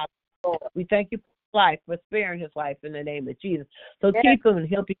 We thank you for life, for sparing his life in the name of Jesus. So keep him and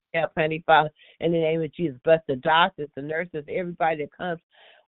help him out, Heavenly Father, in the name of Jesus. Bless the doctors, the nurses, everybody that comes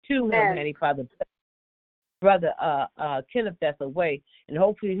to him, Heavenly Father. Brother Kenneth that's away, and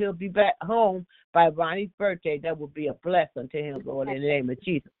hopefully he'll be back home by Ronnie's birthday. That will be a blessing to him, Lord, in the name of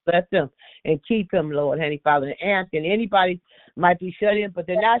Jesus. Bless him and keep him, Lord, Heavenly Father. And Anthony, anybody might be shut in, but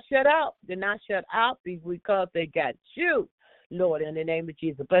they're not shut out. They're not shut out because they got you, Lord, in the name of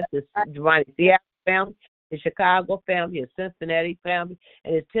Jesus. Bless this Ronnie Seattle family, his Chicago family, his Cincinnati family,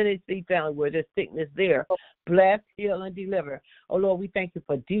 and his Tennessee family where there's sickness there. Bless, heal, and deliver. Oh, Lord, we thank you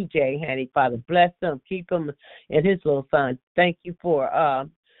for DJ, Heavenly Father. Bless him. Keep him and his little son. Thank you for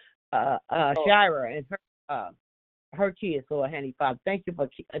Shira and her kids, Lord, Heavenly Father. Thank you for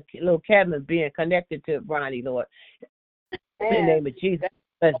little Kevin being connected to Ronnie, Lord. In the name of Jesus.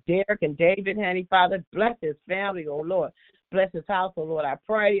 Bless Derek and David, Heavenly Father. Bless his family, oh, Lord. Bless his house, oh, Lord. I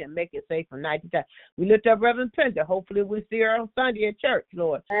pray and make it safe from night to time. We lift up Reverend Pender. Hopefully we'll see her on Sunday at church,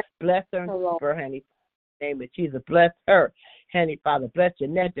 Lord. Bless her and keep her, Heavenly Father. Name of Jesus, bless her, Heavenly Father. Bless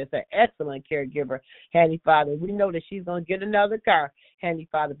Jeanette, that's an excellent caregiver, Heavenly Father. We know that she's going to get another car, Heavenly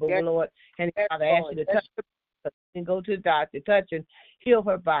Father. But Lord, Heavenly Father, I ask you to touch her and go to the doctor, touch and heal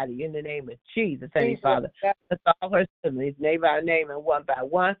her body in the name of Jesus, Heavenly Father. Bless all her siblings, name by name and one by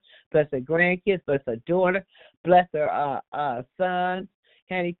one. Bless her grandkids, bless her daughter, bless her son,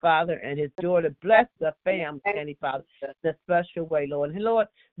 Heavenly Father, and his daughter. Bless the family, Heavenly Father, in a special way, Lord. And Lord,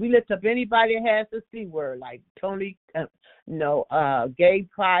 we lift up anybody that has the C word, like Tony, Gabe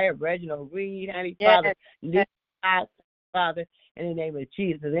Pryor, Reginald Reed, Heavenly Father, lift out, Father, in the name of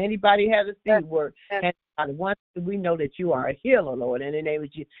Jesus. Anybody has a C word, Heavenly Father, once we know that you are a healer, Lord, in the name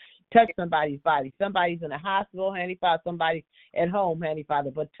of Jesus. Touch somebody's body. Somebody's in a hospital, Heavenly Father, somebody at home, Heavenly Father,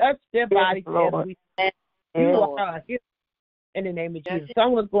 but touch their body. You are a healer. In the name of Jesus.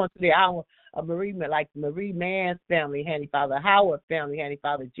 Someone's going through the hour of bereavement, like Marie Mann's family, Heavenly Father, Howard family, Heavenly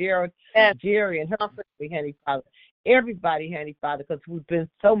Father, Jerry and her family, Heavenly Father. Everybody, Heavenly Father, because we've been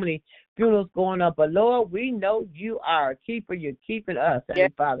so many funerals going up. But Lord, we know you are a keeper. You're keeping us,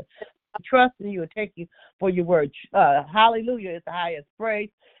 Heavenly Father. I trust in you and take you for your word. Hallelujah is the highest praise.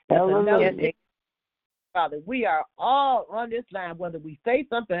 Father, we are all on this line, whether we say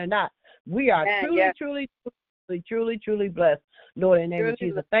something or not. We are truly blessed, Lord, in the name of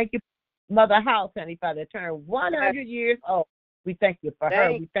Jesus. Thank you, Mother House, Heavenly Father, turned 100 years old. We thank you for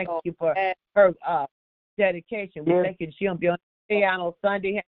her. We thank you for her dedication. We thank you that she'll be on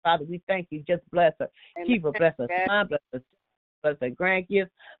Sunday, Heavenly Father. We thank you. Just bless her. Keep her. Bless her son. Bless her grandkids.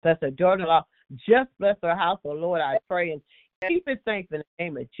 Bless her daughter-in-law. Just bless her house, oh Lord, I pray. And keep it safe in the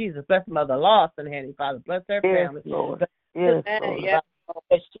name of Jesus. Bless Mother Lawson, Heavenly Father. Bless her family. Lord. Bless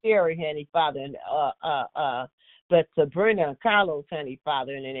Sherry, Heavenly Father, and bless Sabrina and Carlos, Heavenly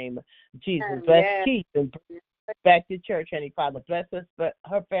Father, in the name of Jesus. Bless Keith and bring back to church, Heavenly Father. Bless us,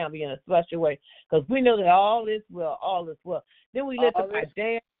 her family in a special way, because we know that all is well, all is well. Then we lift up our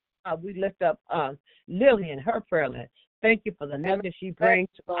dad. We lift up Lily and her prayer line. Thank you for the nugget she brings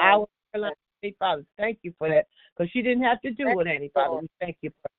to our prayer line, Heavenly Father. Thank you for that, because she didn't have to do it, Heavenly Father. We thank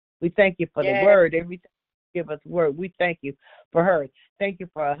you for the word, everything. Give us word. We thank you for her. Thank you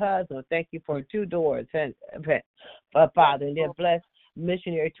for her husband. Thank you for her two daughters, and Father. And then bless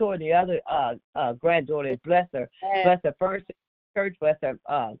missionary Tori, the other granddaughter. Bless her. Bless her first church. Bless her.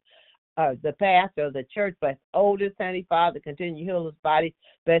 The pastor of the church. Bless oldest, Heavenly Father. Continue to heal his body.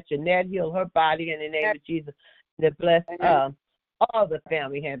 Bless Jeanette. Heal her body in the name of Jesus. Then bless all the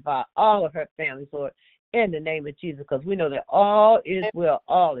family, Heavenly Father. All of her families, Lord. In the name of Jesus, because we know that all is well.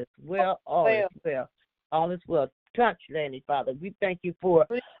 All is well. All is well. All is well. Touch, Heavenly Father. We thank you for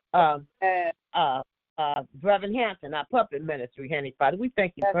Reverend Hampton, our puppet ministry, Heavenly Father. We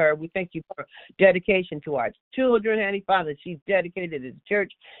thank you for her. We thank you for dedication to our children, Heavenly Father. She's dedicated to the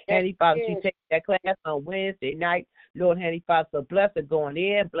church, Heavenly Father. She takes that class on Wednesday night Lord, Handy Father. So bless her going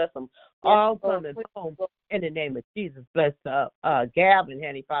in, bless them all coming home in the name of Jesus. Bless Gavin,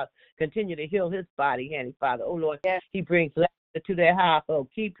 Handy Father. Continue to heal his body, Handy Father. Oh, Lord, he brings laughter to their household.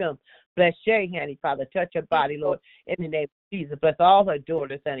 Keep him. Bless Shay, Handy Father. Touch her body, Lord, in the name of Jesus. Bless all her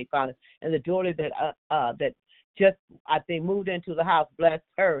daughters, Handy Father. And the daughter that just, I think, moved into the house. Bless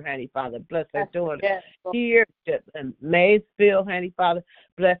her, Handy Father. Bless her daughter. Here in Maysville, Handy Father.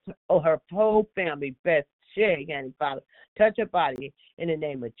 Bless her whole family. Bless Shay, Handy Father. Touch her body in the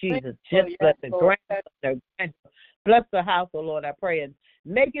name of Jesus. Just bless the grandmother. Bless the house, oh Lord, I pray. And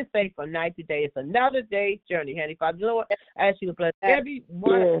make it safe from night to day. It's another day's journey, Handy Father. Lord, I ask you to bless every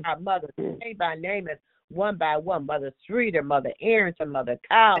one of our mothers, name by name, and one by one. Mother Streeter, Mother Arrington, Mother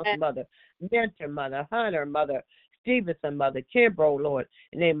Kyle's mother, Mentor, Mother Hunter, Mother Stevenson, Mother Kimbrough, Lord.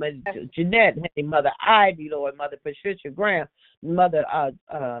 In the name of Jeanette, Mother Ivy, Lord. Mother Patricia Graham, Mother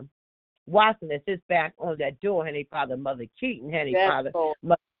Watson that sits back on that door, Handy Father. Mother Keaton, Handy Father.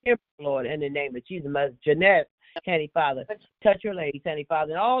 Mother Kimbrough, Lord, in the name of Jesus. Mother Jeanette, Handy Father. Touch your ladies, Handy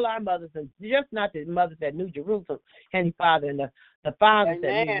Father. And all our mothers, and just not the mothers at New Jerusalem, Handy Father, and the fathers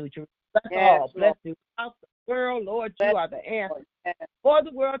at New Jerusalem. Bless all. Bless you. The world, Lord, you are the answer for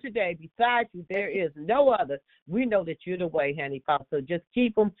the world today. Besides you, there is no other. We know that you're the way, Handy Father. So just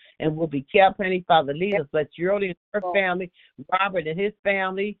keep them, and we'll be kept, Handy Father. Lead us. Bless Shirley and her family, Robert and his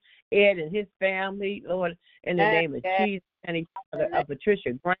family, Ed and his family, Lord, in the name of Jesus, Handy Father,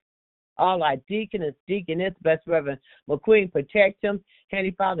 Patricia Grant. All our deaconess, bless Reverend McQueen, protect him.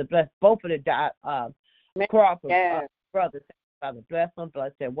 Handy Father, bless both of the Crawford brothers. Father, bless them,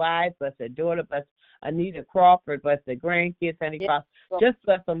 bless their wives, bless their daughter, bless Anita Crawford, bless their grandkids, Handy Father. Just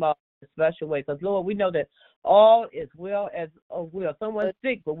bless them all in a special way. Because, Lord, we know that all is well as well. Someone's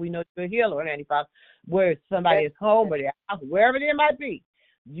sick, but we know you're a healer, Handy Father. Where somebody is home or their house, wherever they might be,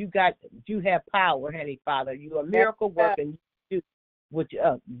 you have power, Handy Father. You're a miracle working. Which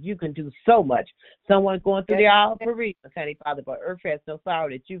you can do so much. Someone going through the hour of bereavement, Handy Father, but earth has no sorrow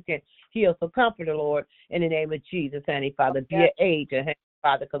that you can heal. So comfort the Lord in the name of Jesus, Handy Father. Be an aid to Handy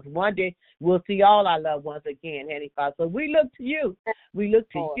Father, because one day we'll see all our loved ones again, Handy Father. So we look to you. We look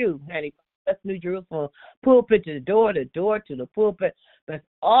to you, Handy Father. Bless New Jerusalem, pulpit to the door to the pulpit. Bless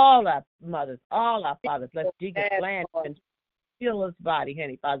all our mothers, all our fathers. Bless Deacon Bland and heal his body,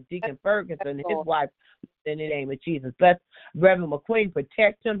 Handy Father. Deacon Ferguson and his wife, in the name of Jesus. Bless Reverend McQueen,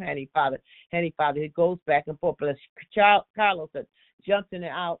 protect him, Handy Father. Handy Father, he goes back and forth. Bless Carlos that jumps in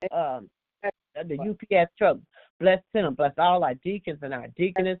and out the UPS truck. Bless him. Bless all our deacons and our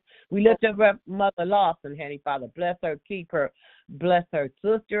deaconess. We lift up Mother Lawson, Handy Father. Bless her, keep her. Bless her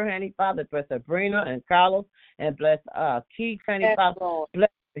sister, Handy Father. Bless Sabrina and Carlos. And bless Keith, Handy Father. Bless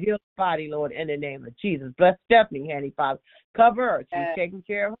heal the body, Lord, in the name of Jesus. Bless Stephanie, Handy Father. Cover her. She's taking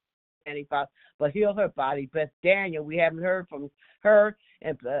care of her, Handy Father, but heal her body. Bless Daniel. We haven't heard from her.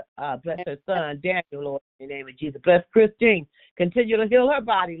 And bless her son, Daniel, Lord, in the name of Jesus. Bless Christine. Continue to heal her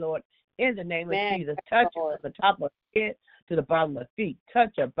body, Lord, in the name of Jesus. Touch her from the top of her head to the bottom of her feet.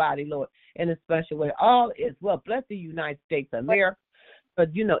 Touch her body, Lord, in a special way. All is well. Bless the United States of America. But,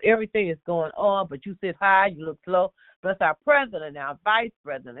 everything is going on, but you sit high, you look low. Bless our president, our vice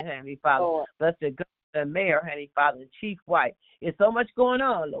president, Handy Father. Bless the mayor, Handy Father, and Chief White. It's so much going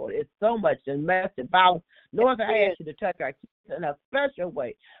on, Lord. It's so much domestic violence. Lord, I ask you to touch our kids in a special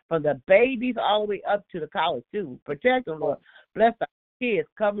way, from the babies all the way up to the college students. Protect them, Lord. Bless our kids,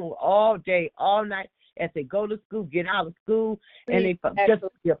 cover them all day, all night, as they go to school, get out of school, and they just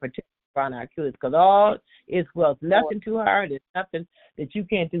be protected around our kids, because all is well. Nothing too hard. There's nothing that you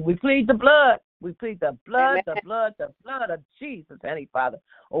can't do. We plead the blood. We plead the blood, the blood of Jesus, Handy Father,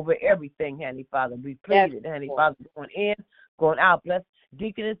 over everything, Handy Father. We plead it, Handy Father, going in, going out. Bless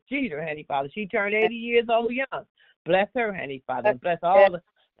Deaconess Jeter, Handy Father. She turned 80 years old young. Bless her, Handy Father. Bless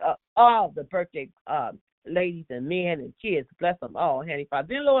all the birthday ladies and men and kids. Bless them all, Handy Father.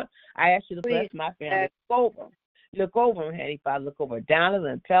 Then, Lord, I ask you to bless my family. Look over them, Handy Father. Look over Donald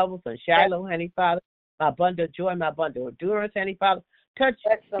and Pebbles and Shiloh, Handy Father. My bundle of joy, my bundle of endurance, Handy Father. Touch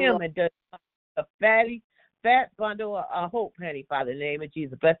him and a fat bundle of hope, Handy Father, in the name of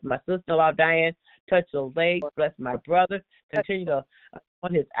Jesus. Bless my sister-in-law, Diane. Touch those legs. Bless my brother. Continue to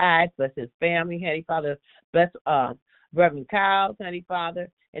on his eyes. Bless his family, Handy Father. Bless Reverend Kyle, Handy Father,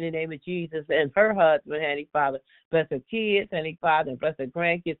 in the name of Jesus. And her husband, Handy Father. Bless her kids, Handy Father, and bless her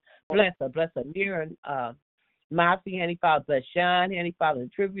grandkids. Bless her. Bless her near and Mousy, Handy Father. Bless Sean, Handy Father,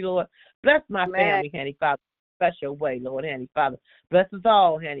 and Tribute, Lord. Bless my family, Handy Father. Special way, Lord, Handy Father. Bless us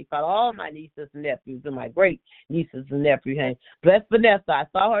all, Handy Father, all my nieces and nephews and my great nieces and nephews, Handy. Bless Vanessa. I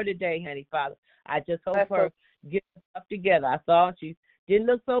saw her today, Handy Father. I just hope her get stuff together. I saw she's didn't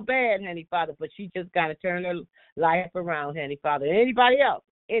look so bad, honey, Father, but she just got to turn her life around, honey, Father. Anybody else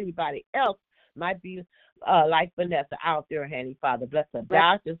might be like Vanessa out there, honey, Father. Bless the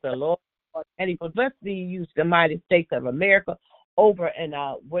doctors, the Lord, honey, but bless the United States of America over in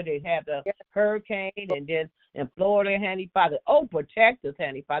where they have the hurricane, and then in Florida, honey, Father. Oh, protect us,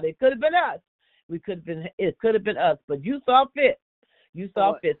 honey, Father. It could have been us. It could have been us, but you saw fit. You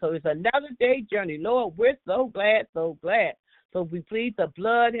saw fit. So it's another day journey. Lord, we're so glad, so glad. So we plead the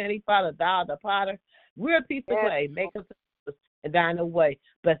blood, honey, Father, thou the potter. We're a piece of clay. Make us and thine away.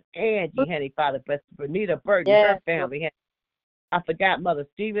 Bless Angie, honey, Father. Bless Renita Burton, her family, honey. I forgot Mother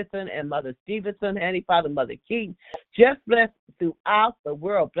Stevenson and Mother Stevenson, honey, Father, Mother Keaton. Just bless throughout the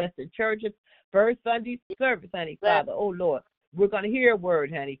world. Bless the churches. First Sunday service, honey, Father. Oh, Lord. We're going to hear a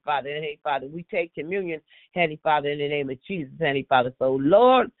word, honey, Father. And, honey, Father, we take communion, honey, Father, in the name of Jesus, honey, Father. So,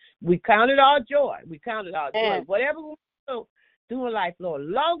 Lord, we count it all joy. We count it all joy. Whatever we do in life, Lord,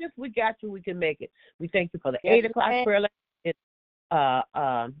 long as we got you, we can make it. We thank you for the 8 o'clock prayer line,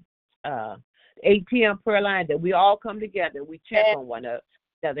 8 p.m. prayer line, that we all come together and we check on one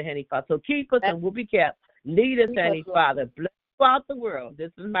another, honey, Father. So keep us and we'll be kept. Lead us, honey, Father. Bless throughout the world.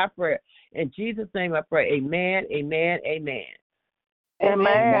 This is my prayer. In Jesus' name I pray. Amen, amen, amen.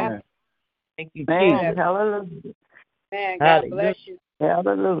 Amen. Thank you, Jesus. Hallelujah. Man, God bless you.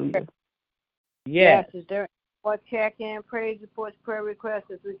 Hallelujah. Yes. Is there more check-in, praise reports, prayer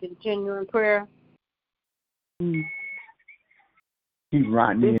requests as we continue in prayer? Keep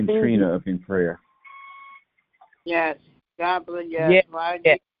Rodney and Trina up in prayer. Yes. God bless you. Yes.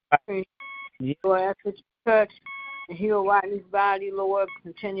 Lord, ask that you touch and heal Rodney's body, Lord.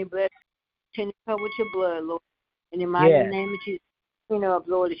 Continue bless. Continue to cover with your blood, Lord. In the mighty name of Jesus. Up,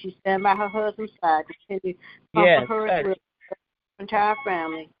 Lord, as she stand by her husband's side, continue to comfort her as well, her entire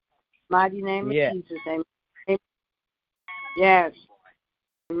family. Mighty name of Jesus. Amen. Yes.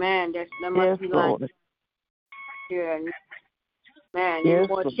 Amen. That must be like. Yeah. Man, you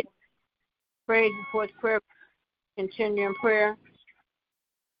more praise reports, prayer. Continue in prayer.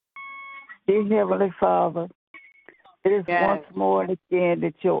 Dear Heavenly Father, it is once more and again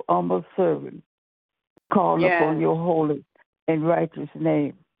that your humble servant call upon your holy and righteous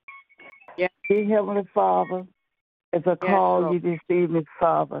name. Dear Heavenly Father, as I call you this evening,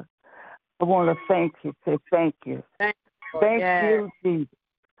 Father, I want to thank you, say thank you. Thank you, Jesus.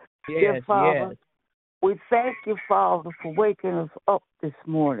 Dear Father, we thank you, Father, for waking us up this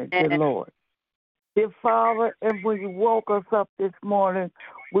morning, dear Lord. Dear Father, and when you woke us up this morning,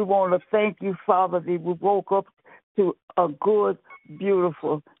 we want to thank you, Father, that we woke up to a good,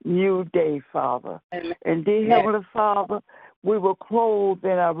 beautiful, new day, Father. And dear Heavenly Father, we were clothed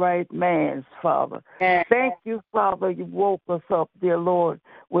in our right minds, Father. Thank you, Father, you woke us up, dear Lord,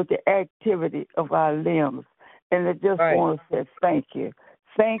 with the activity of our limbs. And I just want to say thank you.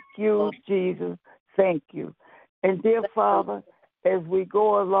 Thank you, Jesus. Thank you. And dear Father, as we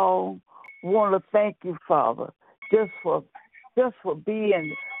go along, want to thank you, Father, just for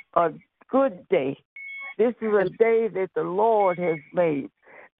being a good day. This is a day that the Lord has made.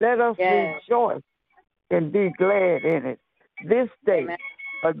 Let us rejoice and be glad in it. This day,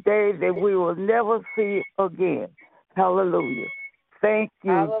 a day that we will never see again. Hallelujah. Thank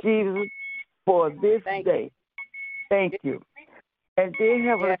you, Jesus, for this day. Thank you. And dear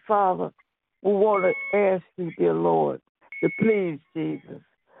Heavenly Father, we want to ask you, dear Lord, to please, Jesus,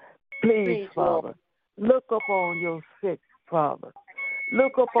 please, Father, look upon your sick, Father.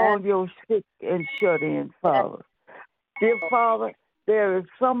 Look upon your sick and shut-in, Father. Dear Father, there is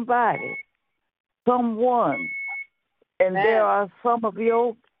somebody, someone, and there are some of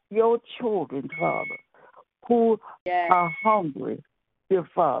your children, Father, who are hungry, dear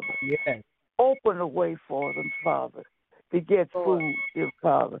Father. Open a way for them, Father, to get food, dear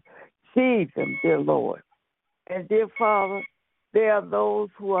Father. Feed them, dear Lord. And dear Father, there are those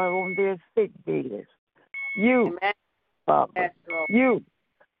who are on their sick beds. You, Father, you,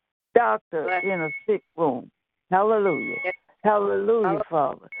 doctor in a sick room. Hallelujah. Hallelujah,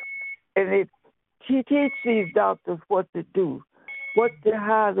 Father. And teach these doctors what to do,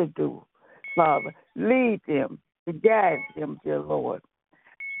 how to do, Father. Lead them, to guide them, dear Lord.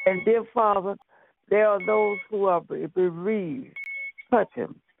 And dear Father, there are those who are bereaved. Touch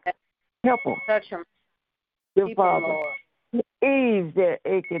them. Help them. Touch them. Dear Father, ease their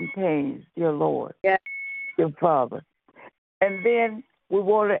aching pains, dear Lord. Dear Father. And then we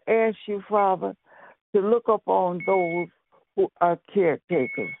want to ask you, Father, to look upon those who are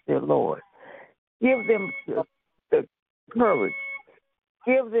caretakers, dear Lord. Give them the courage.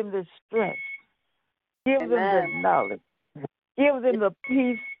 Give them the strength. Give them the knowledge. Give them the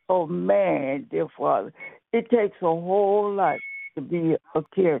peace of man, dear Father. It takes a whole lot to be a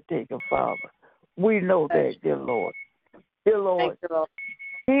caretaker, Father. We know that, dear Lord. Dear Lord,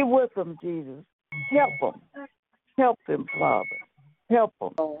 be with them, Jesus. Help them. Help them, Father. Help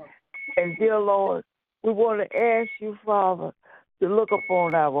them. And, dear Lord, we want to ask you, Father, to look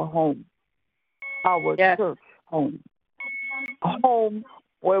upon our home, our church home, a home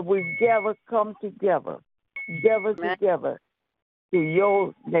where we come together to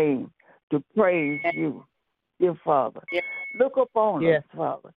your name, to praise you, dear Father. Look upon us,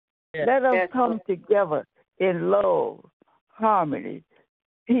 Father. Let us come together in love, harmony,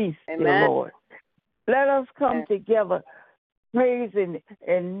 peace, dear Lord. Let us come together praising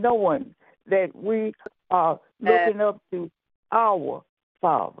and knowing that we are looking up to our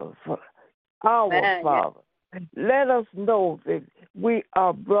Father, Father. Let us know that we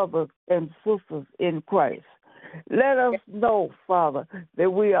are brothers and sisters in Christ. Let us know, Father, that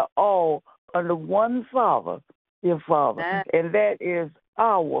we are all under one Father, dear Father, and that is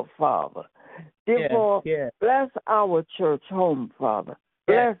our Father. Therefore, bless our church home, Father.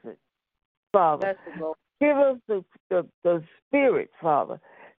 Bless it, Father. Give us the Spirit, Father.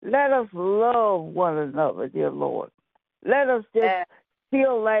 Let us love one another, dear Lord. Let us just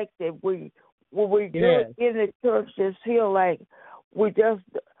feel like that when we get in the church, just feel like we just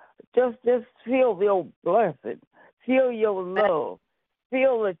feel your blessing, feel your love,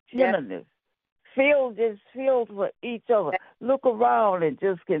 feel the tenderness, feel for each other. Look around and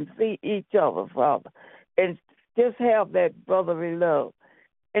just can see each other, Father, and just have that brotherly love.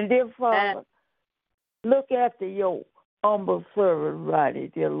 And dear Father, look after your humble servant,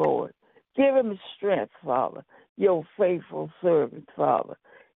 Rodney, dear Lord. Give him strength, Father, your faithful servant, Father.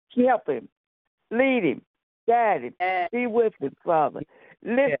 Help him, lead him, guide him, be with him, Father.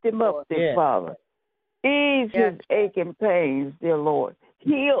 Lift him up, dear Father. Ease his aching pains, dear Lord.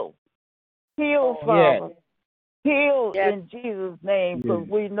 Heal, Father. Heal in Jesus' name, because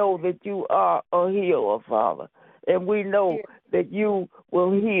we know that you are a healer, Father. And we know that you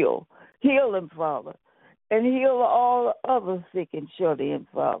will heal. Heal him, Father. And heal all the other sick and shut in,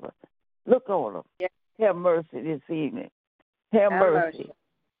 Father. Look on them. Have mercy this evening. Have mercy.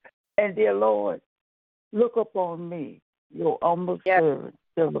 And dear Lord, look upon me, your humble servant,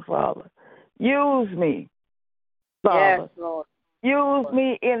 dear Father. Use me, Father. Use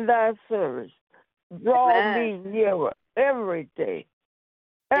me in thy service. Draw me nearer every day.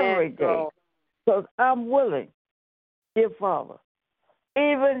 Because I'm willing, dear Father.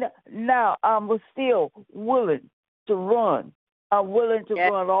 Even now, I'm still willing to run. I'm willing to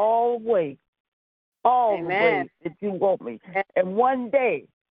run all the way that you want me. And one day,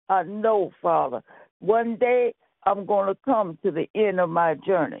 I know, Father, one day I'm going to come to the end of my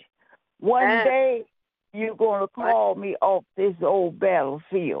journey. One day, you're going to call me off this old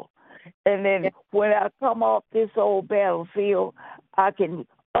battlefield. And then when I come off this old battlefield, I can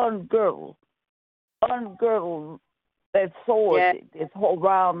ungirdle that sword that's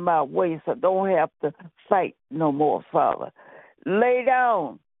around my waist. I don't have to fight no more, Father. Lay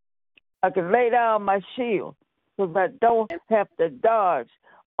down. I can lay down my shield because I don't have to dodge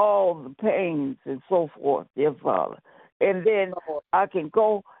all the pains and so forth, dear Father. And then I can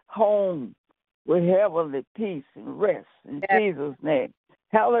go home with heavenly peace and rest in Jesus' name.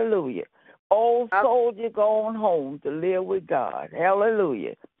 Hallelujah. Old soldier going home to live with God.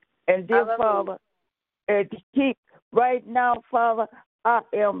 Hallelujah. And dear Father, and to keep right now, Father, I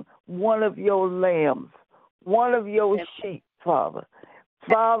am one of your lambs, one of your sheep, Father.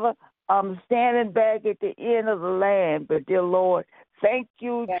 Father, I'm standing back at the end of the land, but dear Lord, thank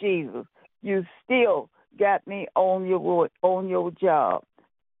you, Jesus. You still got me on your job.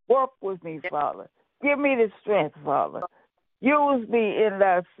 Work with me, Father. Give me the strength, Father. Use me in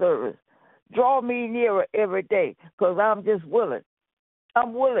thy service. Draw me nearer every day, because I'm just willing.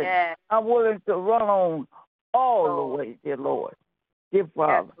 I'm willing. I'm willing to run on all the way, dear Lord. Dear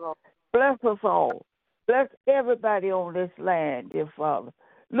Father, bless us all. Bless everybody on this land, dear Father.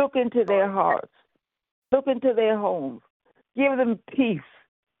 Look into their hearts. Look into their homes. Give them peace.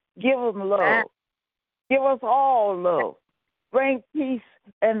 Give them love. Give us all love. Bring peace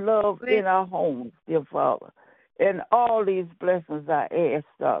and love in our homes, dear Father. And all these blessings I ask,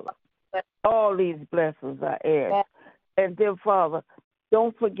 Father. All these blessings I ask. And dear Father,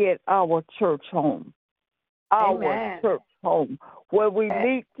 don't forget our church home. Our church home, where we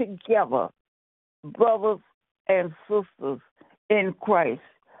meet together, brothers and sisters in Christ,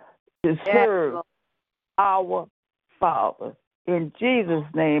 to serve our Father. In Jesus'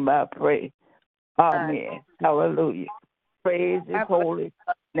 name I pray. Amen. Hallelujah. Praise his holy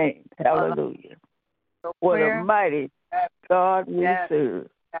name. Hallelujah. What a mighty God we serve.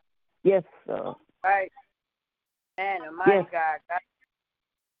 Yes, sir. Man, Almighty God.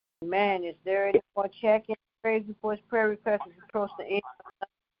 Man, is there any more check-in praise before his prayer request is approach the end?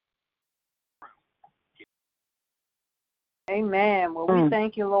 Amen. Well, we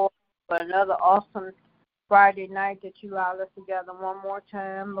thank you, Lord, for another awesome Friday night that you allowed us together one more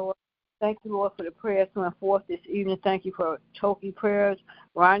time, Lord. Thank you, Lord, for the prayers coming forth this evening. Thank you for Toki prayers,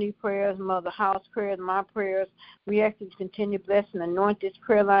 Ronnie prayers, Mother House prayers, my prayers. We ask that you continue to bless and anoint this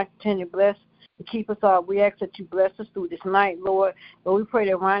prayer line, continue to bless and keep us all. We ask that you bless us through this night, Lord. But we pray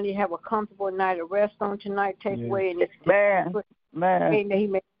that Ronnie have a comfortable night of rest on tonight. Take away and that he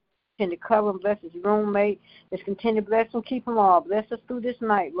may continue to cover and bless his roommate. Let's continue to bless and keep them all. Bless us through this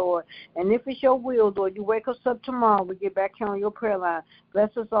night, Lord. And if it's your will, Lord, you wake us up tomorrow. We get back here on your prayer line.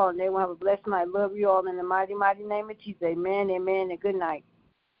 Bless us all, and they will have a blessed night. Love you all in the mighty, mighty name of Jesus. Amen, amen, and good night.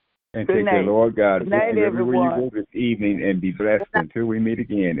 And take care, Lord God. Bless you everywhere you go this evening, and be blessed until we meet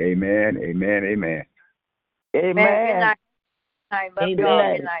again. Amen, amen, amen. Amen. Good night. Love you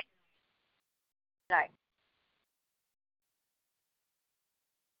all. Good night. Good night.